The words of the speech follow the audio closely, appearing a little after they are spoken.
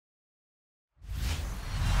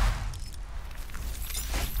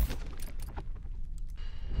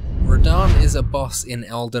is a boss in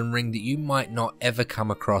Elden Ring that you might not ever come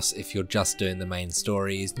across if you're just doing the main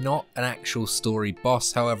story. He's not an actual story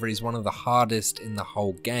boss, however he's one of the hardest in the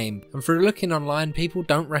whole game, and through looking online, people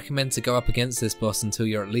don't recommend to go up against this boss until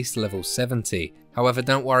you're at least level 70. However,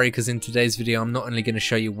 don't worry, because in today's video I'm not only going to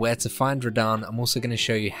show you where to find Radahn, I'm also going to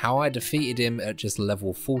show you how I defeated him at just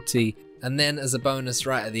level 40, and then as a bonus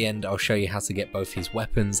right at the end I'll show you how to get both his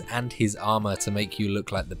weapons and his armor to make you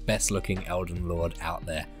look like the best looking Elden Lord out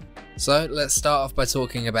there. So let's start off by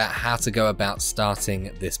talking about how to go about starting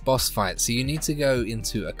this boss fight. So you need to go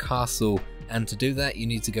into a castle, and to do that you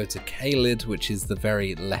need to go to Caelid, which is the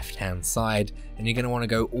very left hand side, and you're going to want to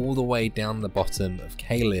go all the way down the bottom of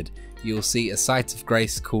Caelid. You'll see a site of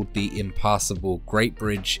grace called the Impassable Great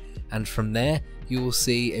Bridge, and from there you will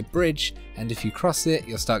see a bridge, and if you cross it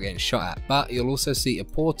you'll start getting shot at, but you'll also see a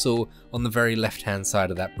portal on the very left hand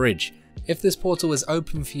side of that bridge. If this portal is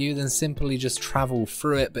open for you, then simply just travel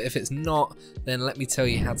through it, but if it's not, then let me tell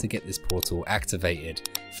you how to get this portal activated.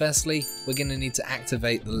 Firstly, we're going to need to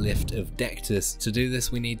activate the lift of Dectus. To do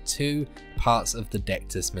this we need two parts of the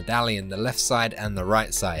Dectus medallion, the left side and the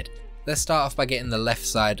right side. Let's start off by getting the left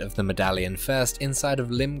side of the medallion first. Inside of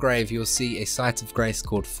Limgrave you'll see a site of grace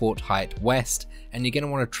called Fort Height West, and you're going to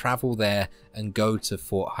want to travel there and go to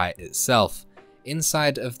Fort Height itself.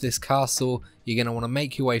 Inside of this castle you're going to want to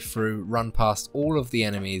make your way through, run past all of the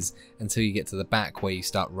enemies until you get to the back where you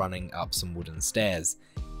start running up some wooden stairs.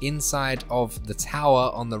 Inside of the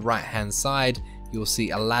tower on the right hand side you'll see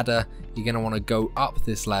a ladder. You're going to want to go up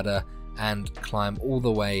this ladder and climb all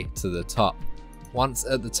the way to the top. Once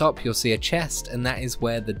at the top you'll see a chest, and that is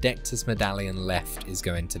where the Dectus medallion left is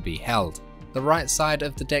going to be held. The right side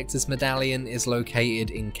of the Dectus medallion is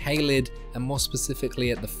located in Caelid, and more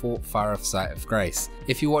specifically at the Fort Firelink site of grace.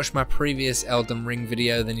 If you watched my previous Elden Ring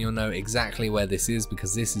video then you'll know exactly where this is,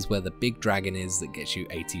 because this is where the big dragon is that gets you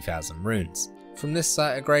 80,000 runes. From this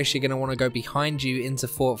site of grace you're going to want to go behind you into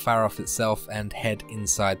Fort Firelink itself and head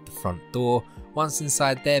inside the front door. Once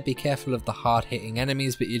inside there, be careful of the hard hitting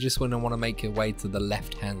enemies, but you just want to make your way to the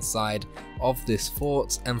left hand side of this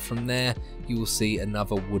fort, and from there you will see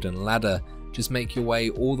another wooden ladder. Just make your way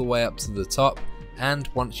all the way up to the top, and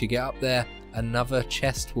once you get up there another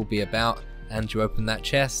chest will be about, and you open that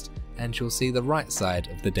chest and you'll see the right side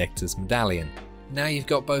of the Dectus medallion. Now you've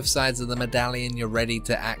got both sides of the medallion, you're ready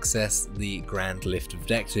to access the Grand Lift of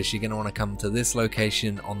Dectus. You're going to want to come to this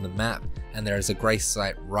location on the map, and there is a grace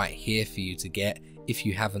site right here for you to get. If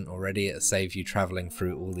you haven't already, it'll save you travelling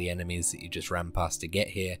through all the enemies that you just ran past to get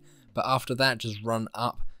here. But after that, just run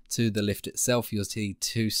up to the lift itself. You'll see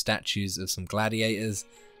two statues of some gladiators,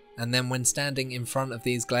 and then when standing in front of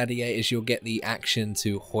these gladiators you'll get the action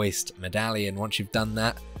to hoist medallion. Once you've done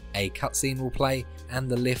that, a cutscene will play and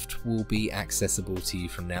the lift will be accessible to you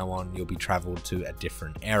from now on. You'll be travelled to a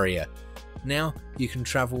different area. Now you can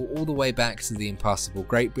travel all the way back to the Impassable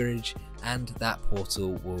Great Bridge, and that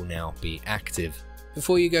portal will now be active.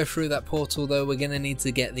 Before you go through that portal though, we're going to need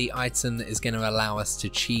to get the item that is going to allow us to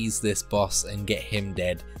cheese this boss and get him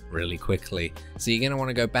dead really quickly. So you're going to want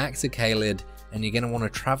to go back to Caelid, and you're going to want to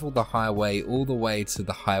travel the highway all the way to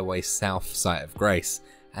the Highway South site of grace,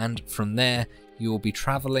 and from there you will be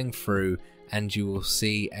travelling through and you will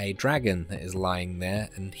see a dragon that is lying there,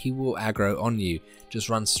 and he will aggro on you. Just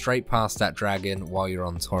run straight past that dragon while you're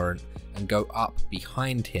on torrent and go up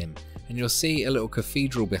behind him, and you'll see a little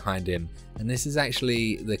cathedral behind him, and this is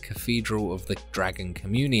actually the Cathedral of the Dragon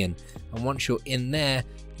Communion. And once you're in there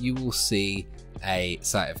you will see a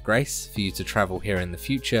site of grace for you to travel here in the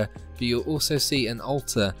future, but you'll also see an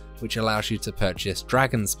altar which allows you to purchase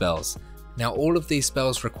dragon spells. Now all of these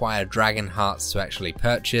spells require dragon hearts to actually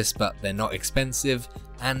purchase, but they're not expensive,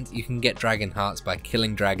 and you can get dragon hearts by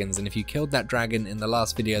killing dragons, and if you killed that dragon in the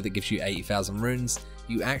last video that gives you 80,000 runes,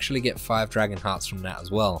 you actually get 5 dragon hearts from that as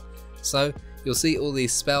well. So you'll see all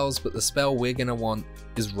these spells, but the spell we're going to want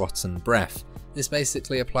is Rotten Breath. This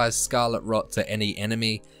basically applies Scarlet Rot to any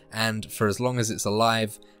enemy, and for as long as it's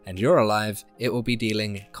alive and you're alive, it will be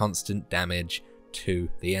dealing constant damage to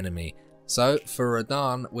the enemy. So for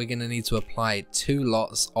Radahn, we're going to need to apply 2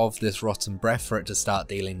 lots of this Rotten Breath for it to start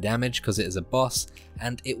dealing damage, because it is a boss,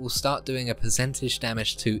 and it will start doing a percentage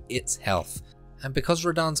damage to its health. And because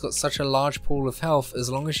Radahn's got such a large pool of health, as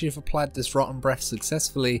long as you've applied this Rotten Breath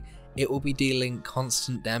successfully, it will be dealing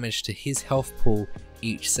constant damage to his health pool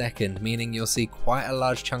each second, meaning you'll see quite a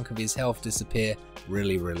large chunk of his health disappear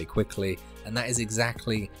really quickly, and that is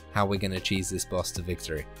exactly how we're going to cheese this boss to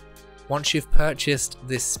victory. Once you've purchased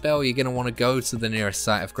this spell, you're going to want to go to the nearest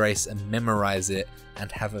site of grace and memorize it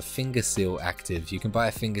and have a finger seal active. You can buy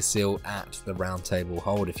a finger seal at the round table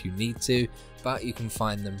hold if you need to, but you can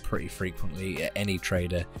find them pretty frequently at any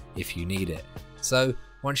trader if you need it. So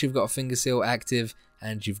once you've got a finger seal active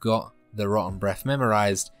and you've got the Rotten Breath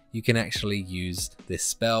memorized, you can actually use this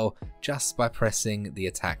spell just by pressing the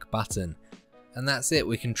attack button. And that's it.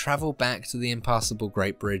 We can travel back to the impassable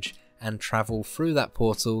Great Bridge and travel through that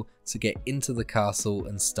portal to get into the castle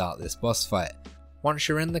and start this boss fight. Once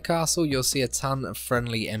you're in the castle, you'll see a ton of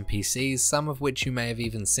friendly NPCs, some of which you may have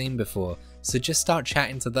even seen before. So just start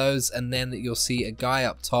chatting to those, and then you'll see a guy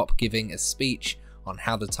up top giving a speech on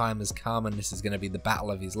how the time has come and this is going to be the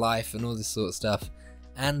battle of his life and all this sort of stuff.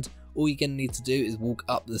 And all you're going to need to do is walk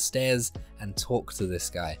up the stairs and talk to this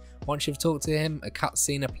guy. Once you've talked to him, a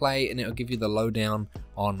cutscene will play and it'll give you the lowdown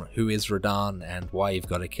on who is Radahn and why you've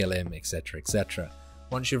got to kill him, etc, etc.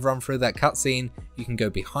 Once you've run through that cutscene, you can go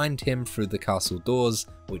behind him through the castle doors,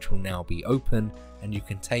 which will now be open, and you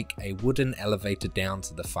can take a wooden elevator down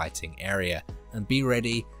to the fighting area. And be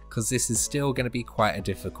ready, because this is still going to be quite a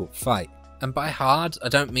difficult fight. And by hard, I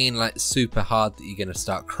don't mean like super hard that you're going to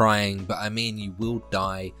start crying, but I mean you will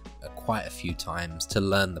die quite a few times to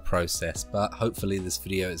learn the process, but hopefully this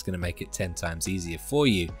video is going to make it 10 times easier for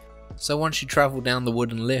you. So once you travel down the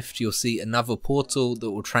wooden lift, you'll see another portal that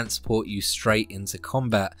will transport you straight into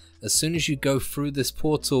combat. As soon as you go through this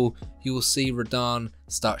portal, you will see Radahn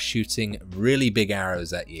start shooting really big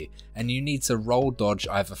arrows at you, and you need to roll dodge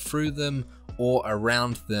either through them or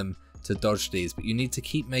around them to dodge these, but you need to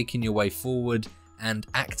keep making your way forward and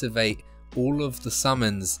activate all of the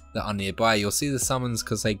summons that are nearby. You'll see the summons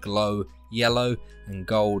because they glow yellow and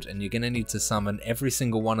gold, and you're going to need to summon every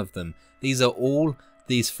single one of them. These are all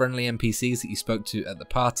these friendly NPCs that you spoke to at the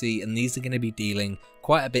party, and these are going to be dealing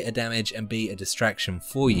quite a bit of damage and be a distraction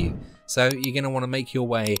for you. So you're going to want to make your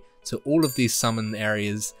way to all of these summon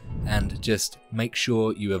areas and just make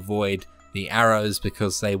sure you avoid the arrows,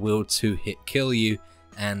 because they will 2-hit kill you,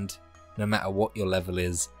 and no matter what your level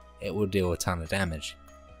is, it will deal a ton of damage.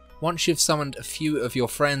 Once you've summoned a few of your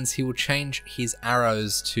friends, he will change his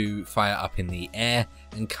arrows to fire up in the air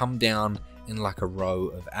and come down in like a row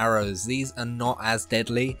of arrows. These are not as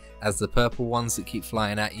deadly as the purple ones that keep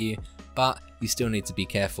flying at you, but you still need to be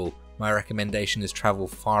careful. My recommendation is travel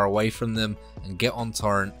far away from them and get on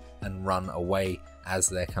torrent and run away as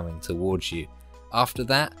they're coming towards you. After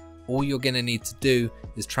that, all you're going to need to do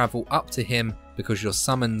is travel up to him, because your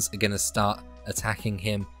summons are going to start attacking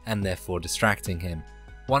him and therefore distracting him.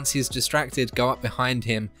 Once he's distracted, go up behind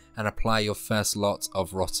him and apply your first lot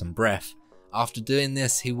of Rotten Breath. After doing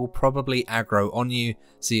this, he will probably aggro on you,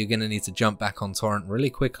 so you're going to need to jump back on torrent really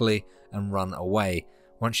quickly and run away.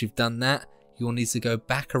 Once you've done that, you'll need to go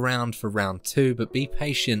back around for round 2, but be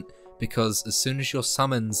patient, because as soon as your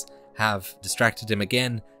summons have distracted him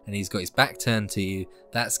again and he's got his back turned to you,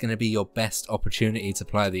 that's going to be your best opportunity to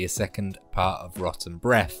apply the second part of Rotten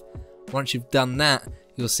Breath. Once you've done that,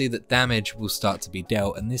 you'll see that damage will start to be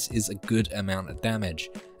dealt, and this is a good amount of damage,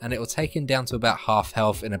 and it will take him down to about half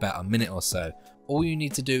health in about a minute or so. All you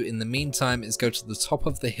need to do in the meantime is go to the top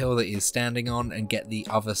of the hill that he's standing on and get the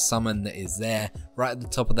other summon that is there. Right at the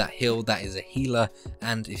top of that hill, that is a healer,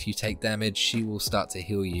 and if you take damage, she will start to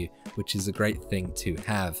heal you, which is a great thing to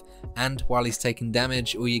have. And while he's taking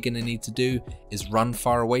damage, all you're going to need to do is run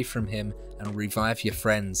far away from him and revive your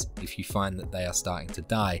friends if you find that they are starting to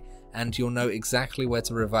die. And you'll know exactly where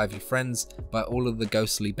to revive your friends by all of the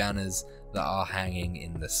ghostly banners that are hanging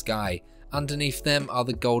in the sky. Underneath them are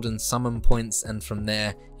the golden summon points, and from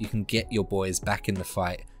there you can get your boys back in the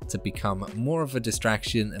fight to become more of a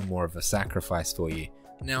distraction and more of a sacrifice for you.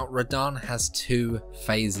 Now, Radahn has 2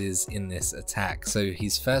 phases in this attack. So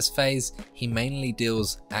his first phase, he mainly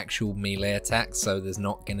deals actual melee attacks, so there's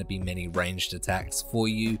not going to be many ranged attacks for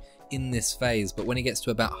you in this phase, but when he gets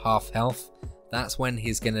to about half health, that's when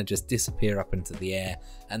he's going to just disappear up into the air,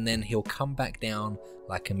 and then he'll come back down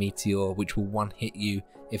like a meteor, which will one-hit you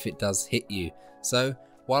if it does hit you. So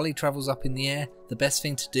while he travels up in the air, the best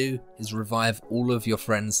thing to do is revive all of your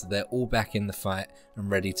friends so they're all back in the fight and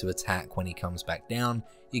ready to attack when he comes back down.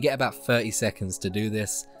 You get about 30 seconds to do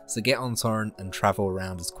this, so get on torrent and travel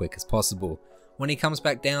around as quick as possible. When he comes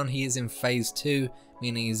back down, he is in phase 2,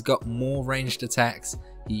 meaning he's got more ranged attacks.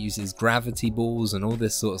 He uses gravity balls and all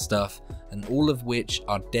this sort of stuff, and all of which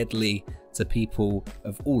are deadly to people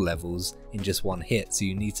of all levels in just one hit, so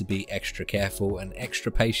you need to be extra careful and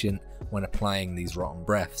extra patient when applying these Rotten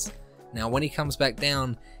Breaths. Now when he comes back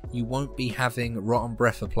down, you won't be having Rotten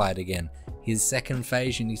Breath applied again. His second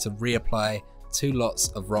phase, you need to reapply 2 lots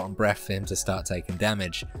of Rotten Breath for him to start taking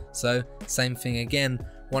damage. So same thing again,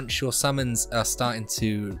 Once your summons are starting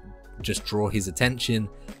to just draw his attention,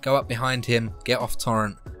 go up behind him, get off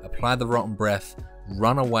torrent, apply the rotten breath,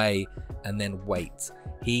 run away, and then wait.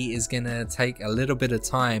 He is going to take a little bit of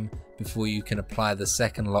time before you can apply the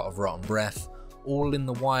second lot of rotten breath. All in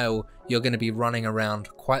the while, you're going to be running around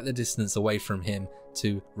quite the distance away from him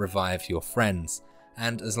to revive your friends.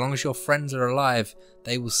 And as long as your friends are alive,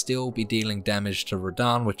 they will still be dealing damage to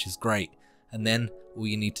Radahn, which is great. And then all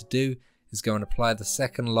you need to do is go and apply the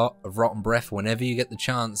second lot of rotten breath whenever you get the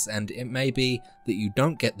chance. And it may be that you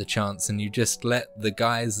don't get the chance and you just let the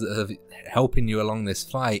guys that are helping you along this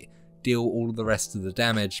fight deal all the rest of the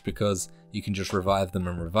damage, because you can just revive them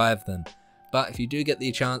and revive them. But if you do get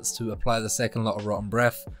the chance to apply the second lot of rotten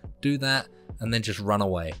breath, do that and then just run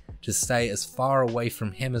away. Just stay as far away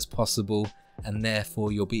from him as possible, and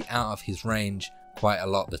therefore you'll be out of his range quite a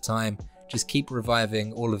lot of the time. Just keep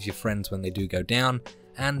reviving all of your friends when they do go down,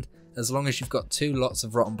 and as long as you've got 2 lots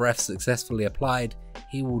of rotten breath successfully applied,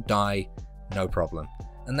 he will die no problem.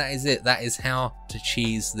 And that is it. That is how to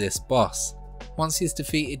cheese this boss. Once he's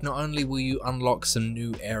defeated, not only will you unlock some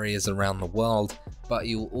new areas around the world, but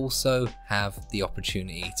you'll also have the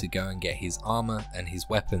opportunity to go and get his armor and his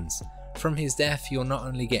weapons. From his death, you'll not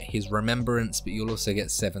only get his remembrance, but you'll also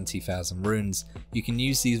get 70,000 runes. You can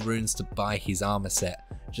use these runes to buy his armor set.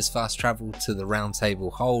 Just fast travel to the round table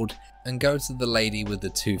hold and go to the lady with the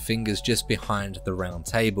 2 fingers just behind the round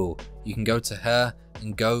table. You can go to her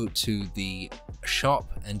and go to the shop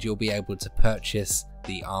and you'll be able to purchase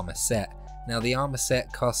the armor set. Now the armor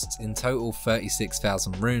set costs in total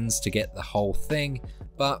 36,000 runes to get the whole thing,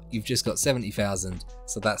 but you've just got 70,000,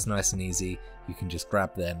 so that's nice and easy. You can just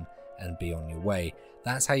grab them and be on your way.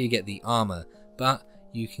 That's how you get the armor, but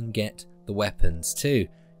you can get the weapons too.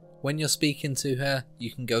 When you're speaking to her,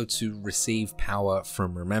 you can go to receive power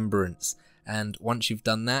from remembrance, and once you've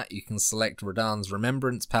done that, you can select Radahn's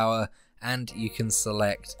remembrance power, and you can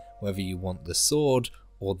select whether you want the sword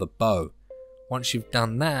or the bow. Once you've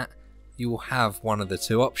done that, you will have one of the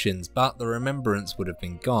 2 options, but the remembrance would have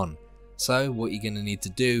been gone. So what you're going to need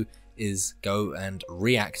to do is go and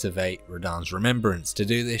reactivate Radahn's remembrance. To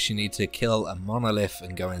do this, you need to kill a monolith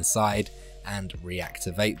and go inside and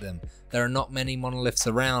reactivate them. There are not many monoliths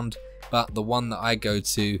around, but the one that I go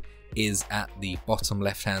to is at the bottom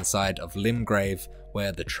left hand side of Limgrave,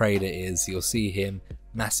 where the trader is. You'll see him,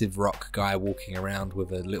 massive rock guy walking around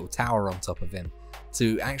with a little tower on top of him.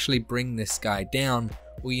 To actually bring this guy down,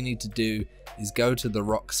 all you need to do is go to the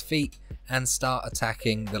rock's feet and start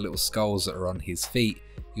attacking the little skulls that are on his feet.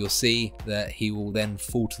 You'll see that he will then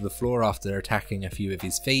fall to the floor after attacking a few of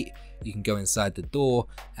his feet. You can go inside the door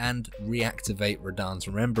and reactivate Radahn's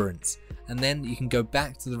remembrance. And then you can go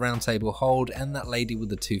back to the round table hold and that lady with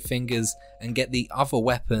the 2 fingers and get the other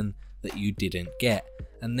weapon that you didn't get.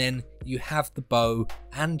 And then you have the bow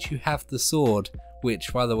and you have the sword,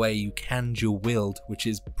 which by the way you can dual wield, which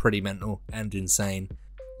is pretty mental and insane.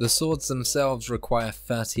 The swords themselves require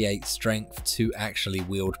 38 strength to actually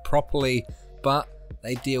wield properly, but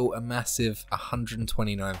they deal a massive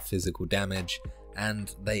 129 physical damage,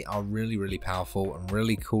 and they are really powerful and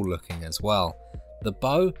really cool looking as well. The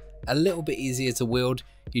bow, a little bit easier to wield.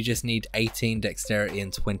 You just need 18 dexterity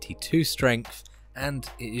and 22 strength, and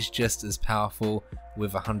it is just as powerful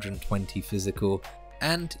with 120 physical.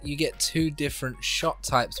 And you get 2 different shot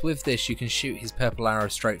types with this. You can shoot his purple arrow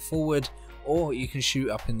straight forward, or you can shoot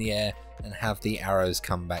up in the air and have the arrows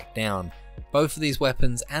come back down. Both of these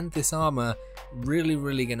weapons and this armor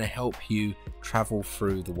really going to help you travel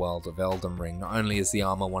through the world of Elden Ring. Not only is the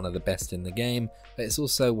armor one of the best in the game, but it's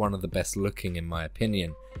also one of the best looking in my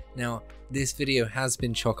opinion. Now, this video has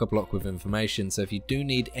been chock-a-block with information, so if you do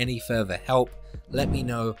need any further help, let me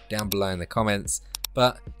know down below in the comments.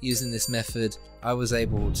 But using this method, I was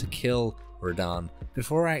able to kill Radahn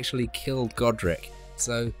before I actually killed Godric.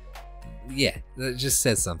 So yeah, that just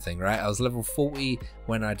says something, right? I was level 40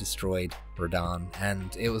 when I destroyed Radahn,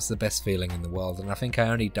 and it was the best feeling in the world, and I think I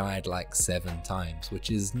only died like 7 times,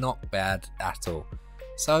 which is not bad at all.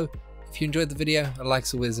 So if you enjoyed the video, a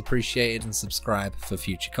like's always appreciated, and subscribe for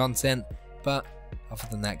future content. But other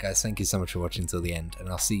than that guys, thank you so much for watching till the end, and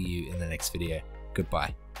I'll see you in the next video.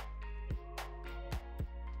 Goodbye.